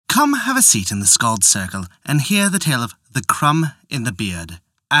Come have a seat in the Scald Circle and hear the tale of the Crumb in the Beard,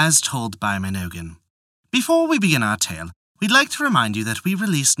 as told by Minogan. Before we begin our tale, we'd like to remind you that we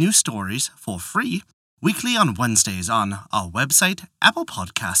release new stories for free weekly on Wednesdays on our website, Apple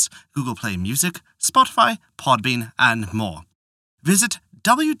Podcasts, Google Play Music, Spotify, Podbean, and more. Visit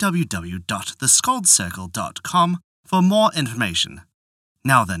www.thescaldcircle.com for more information.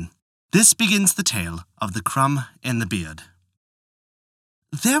 Now then, this begins the tale of the Crumb in the Beard.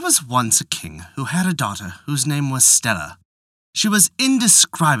 There was once a king who had a daughter whose name was Stella. She was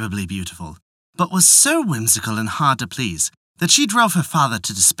indescribably beautiful, but was so whimsical and hard to please that she drove her father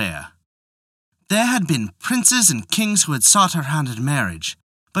to despair. There had been princes and kings who had sought her hand in marriage,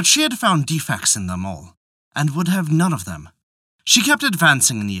 but she had found defects in them all, and would have none of them. She kept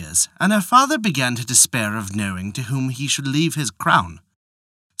advancing in years, and her father began to despair of knowing to whom he should leave his crown.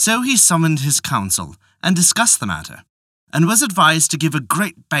 So he summoned his council and discussed the matter, and was advised to give a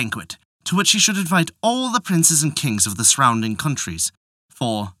great banquet, to which he should invite all the princes and kings of the surrounding countries.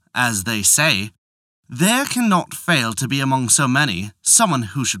 For, as they say, there cannot fail to be among so many someone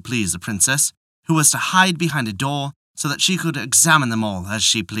who should please the princess, who was to hide behind a door so that she could examine them all as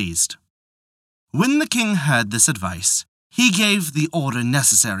she pleased. When the king heard this advice, he gave the order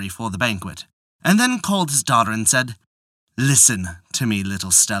necessary for the banquet, and then called his daughter and said, "Listen to me,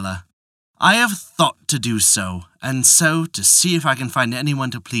 little Stella. I have thought to do so, and so to see if I can find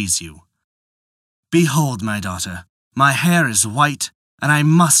anyone to please you. Behold, my daughter, my hair is white, and I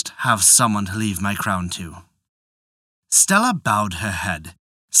must have someone to leave my crown to." Stella bowed her head,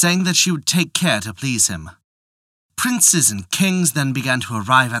 saying that she would take care to please him. Princes and kings then began to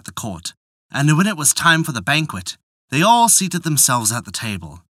arrive at the court, and when it was time for the banquet, they all seated themselves at the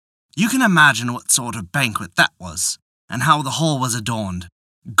table. You can imagine what sort of banquet that was, and how the hall was adorned.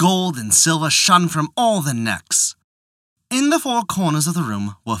 Gold and silver shone from all the necks. In the four corners of the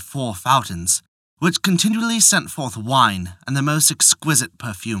room were 4 fountains, which continually sent forth wine and the most exquisite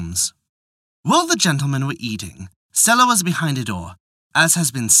perfumes. While the gentlemen were eating, Stella was behind a door, as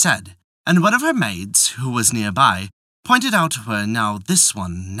has been said, and one of her maids, who was nearby, pointed out to her now this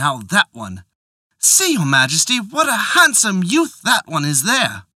one, now that one. "See, your majesty, what a handsome youth that one is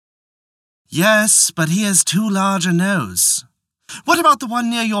there." "Yes, but he has too large a nose." "What about the one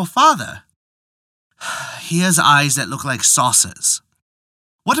near your father?" "He has eyes that look like saucers."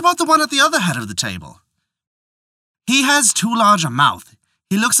 "What about the one at the other head of the table?" "He has too large a mouth.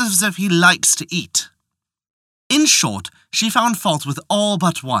 He looks as if he likes to eat." In short, she found fault with all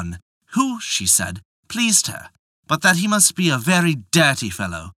but one, who, she said, pleased her, but that he must be a very dirty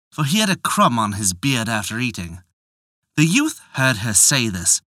fellow, for he had a crumb on his beard after eating. The youth heard her say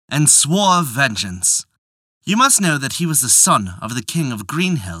this, and swore vengeance. You must know that he was the son of the king of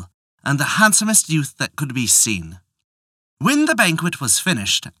Greenhill, and the handsomest youth that could be seen. When the banquet was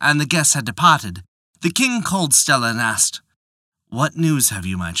finished, and the guests had departed, the king called Stella and asked, "What news have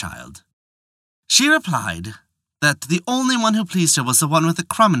you, my child?" She replied that the only one who pleased her was the one with the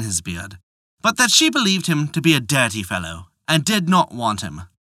crumb in his beard, but that she believed him to be a dirty fellow, and did not want him.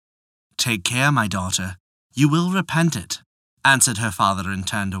 "Take care, my daughter, you will repent it," answered her father and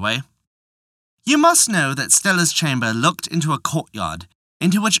turned away. You must know that Stella's chamber looked into a courtyard,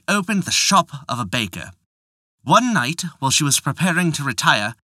 into which opened the shop of a baker. One night, while she was preparing to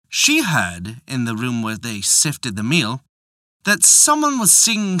retire, she heard, in the room where they sifted the meal, that someone was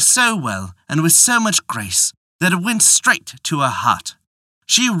singing so well and with so much grace that it went straight to her heart.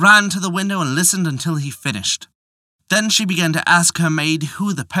 She ran to the window and listened until he finished. Then she began to ask her maid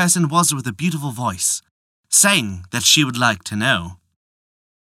who the person was with the beautiful voice, saying that she would like to know.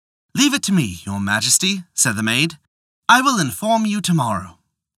 "Leave it to me, your majesty," said the maid. "I will inform you tomorrow."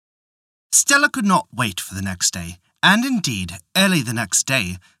 Stella could not wait for the next day, and indeed, early the next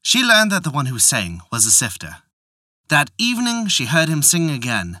day, she learned that the one who sang was a sifter. That evening she heard him sing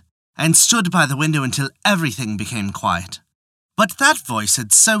again, and stood by the window until everything became quiet. But that voice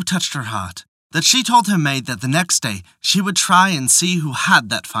had so touched her heart that she told her maid that the next day she would try and see who had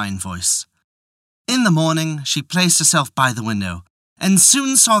that fine voice. In the morning she placed herself by the window, and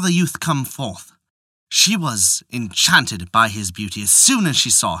soon saw the youth come forth. She was enchanted by his beauty as soon as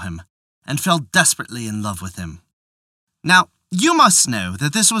she saw him, and fell desperately in love with him. Now, you must know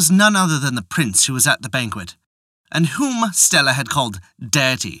that this was none other than the prince who was at the banquet, and whom Stella had called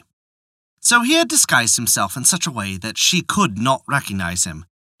dirty. So he had disguised himself in such a way that she could not recognize him,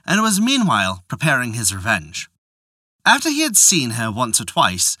 and was meanwhile preparing his revenge. After he had seen her once or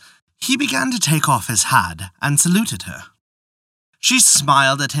twice, he began to take off his hat and saluted her. She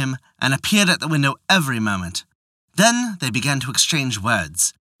smiled at him and appeared at the window every moment. Then they began to exchange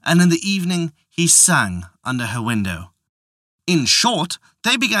words, and in the evening he sang under her window. In short,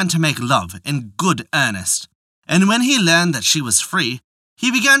 they began to make love in good earnest, and when he learned that she was free,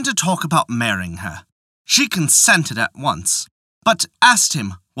 he began to talk about marrying her. She consented at once, but asked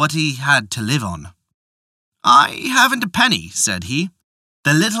him what he had to live on. "I haven't a penny," said he.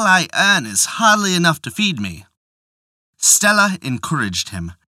 "The little I earn is hardly enough to feed me." Stella encouraged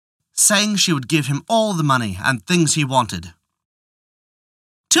him, saying she would give him all the money and things he wanted.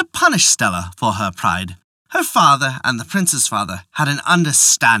 To punish Stella for her pride, her father and the prince's father had an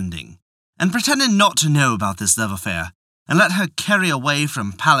understanding and pretended not to know about this love affair and let her carry away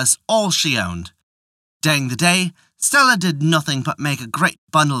from palace all she owned. During the day, Stella did nothing but make a great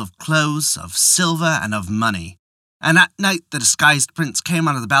bundle of clothes, of silver, and of money, and at night the disguised prince came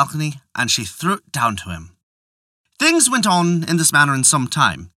out of the balcony and she threw it down to him. Things went on in this manner in some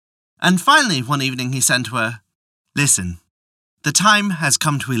time, and finally one evening he said to her, "Listen, the time has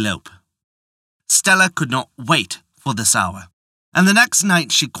come to elope." Stella could not wait for this hour, and the next night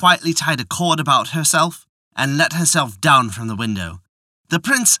she quietly tied a cord about herself and let herself down from the window. The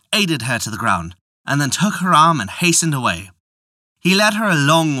prince aided her to the ground, and then took her arm and hastened away. He led her a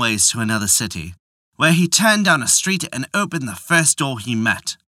long ways to another city, where he turned down a street and opened the first door he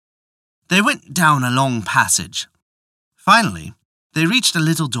met. They went down a long passage. Finally, they reached a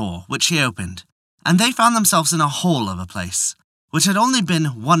little door, which he opened, and they found themselves in a hall of a place, which had only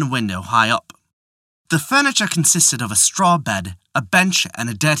been one window high up. The furniture consisted of a straw bed, a bench, and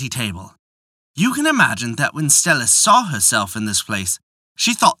a dirty table. You can imagine that when Stella saw herself in this place,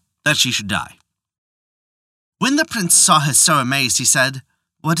 she thought that she should die. When the prince saw her so amazed, he said,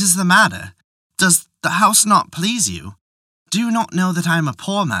 "What is the matter? Does the house not please you? Do you not know that I am a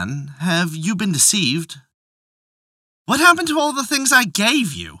poor man? Have you been deceived? What happened to all the things I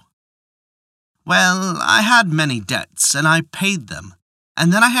gave you?" "Well, I had many debts, and I paid them,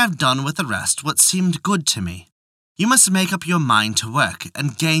 and then I have done with the rest what seemed good to me. You must make up your mind to work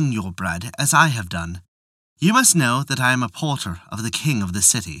and gain your bread as I have done. You must know that I am a porter of the king of the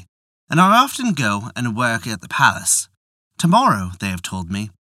city, and I often go and work at the palace. Tomorrow, they have told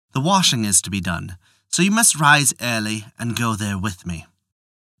me, the washing is to be done, so you must rise early and go there with me.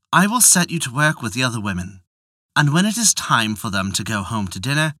 I will set you to work with the other women, and when it is time for them to go home to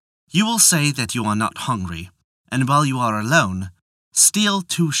dinner, you will say that you are not hungry, and while you are alone, steal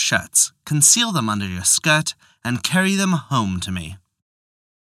 2 shirts, conceal them under your skirt, and carry them home to me."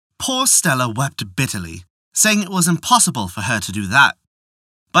 Poor Stella wept bitterly, saying it was impossible for her to do that.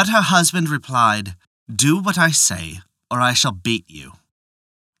 But her husband replied, "Do what I say, or I shall beat you."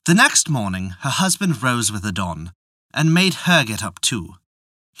 The next morning, her husband rose with the dawn, and made her get up too.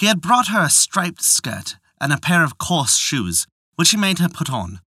 He had brought her a striped skirt and a pair of coarse shoes, which he made her put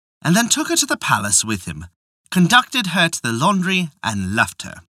on, and then took her to the palace with him, conducted her to the laundry, and left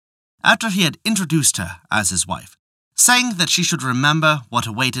her, after he had introduced her as his wife, saying that she should remember what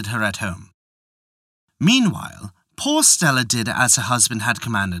awaited her at home. Meanwhile, poor Stella did as her husband had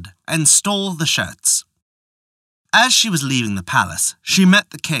commanded, and stole the shirts. As she was leaving the palace, she met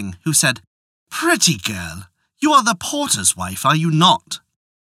the king, who said, "Pretty girl, you are the porter's wife, are you not?"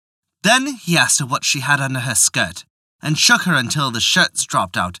 Then he asked her what she had under her skirt, and shook her until the shirts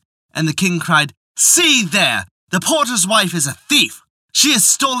dropped out, and the king cried, "See there! The porter's wife is a thief! She has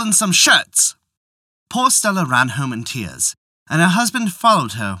stolen some shirts!" Poor Stella ran home in tears, and her husband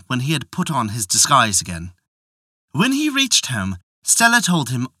followed her when he had put on his disguise again. When he reached home, Stella told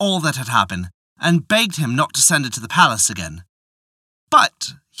him all that had happened, and begged him not to send her to the palace again.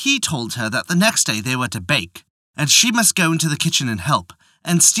 But he told her that the next day they were to bake, and she must go into the kitchen and help,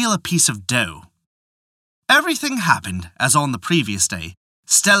 and steal a piece of dough. Everything happened as on the previous day.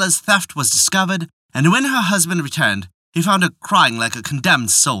 Stella's theft was discovered, and when her husband returned, he found her crying like a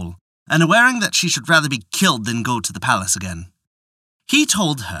condemned soul, and averring that she should rather be killed than go to the palace again. He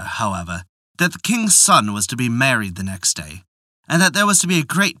told her, however, that the king's son was to be married the next day, and that there was to be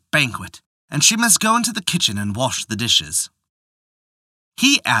a great banquet, and she must go into the kitchen and wash the dishes.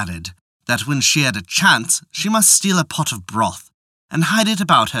 He added that when she had a chance, she must steal a pot of broth, and hide it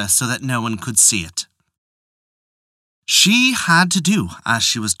about her so that no one could see it. She had to do as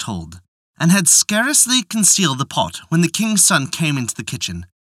she was told, and had scarcely concealed the pot when the king's son came into the kitchen,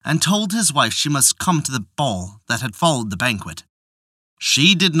 and told his wife she must come to the ball that had followed the banquet.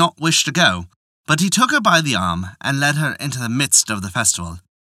 She did not wish to go, but he took her by the arm and led her into the midst of the festival.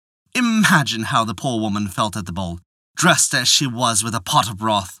 Imagine how the poor woman felt at the ball, dressed as she was with a pot of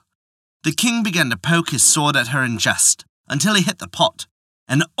broth. The king began to poke his sword at her in jest, until he hit the pot,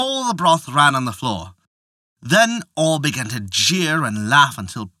 and all the broth ran on the floor. Then all began to jeer and laugh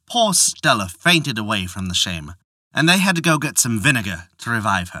until poor Stella fainted away from the shame, and they had to go get some vinegar to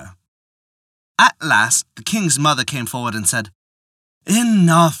revive her. At last, the king's mother came forward and said,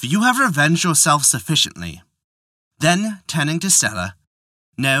 Enough! You have revenged yourself sufficiently. Then, turning to Stella,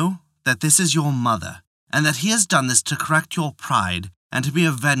 know that this is your mother, and that he has done this to correct your pride and to be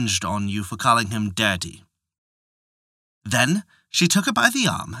avenged on you for calling him dirty. Then she took her by the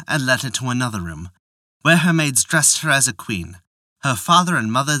arm and led her to another room, where her maids dressed her as a queen. Her father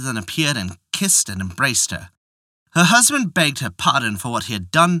and mother then appeared and kissed and embraced her. Her husband begged her pardon for what he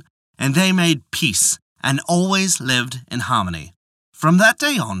had done, and they made peace and always lived in harmony. From that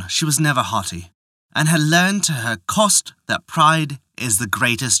day on, she was never haughty, and had learned to her cost that pride is the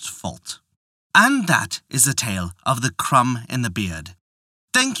greatest fault. And that is the tale of the Crumb in the Beard.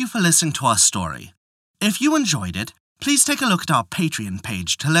 Thank you for listening to our story. If you enjoyed it, please take a look at our Patreon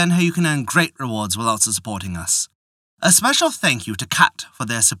page to learn how you can earn great rewards while also supporting us. A special thank you to Kat for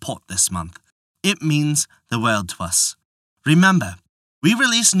their support this month. It means the world to us. Remember, we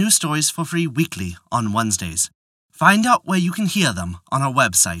release new stories for free weekly on Wednesdays. Find out where you can hear them on our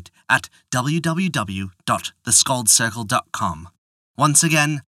website at www.thescaldcircle.com. Once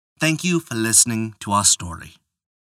again, thank you for listening to our story.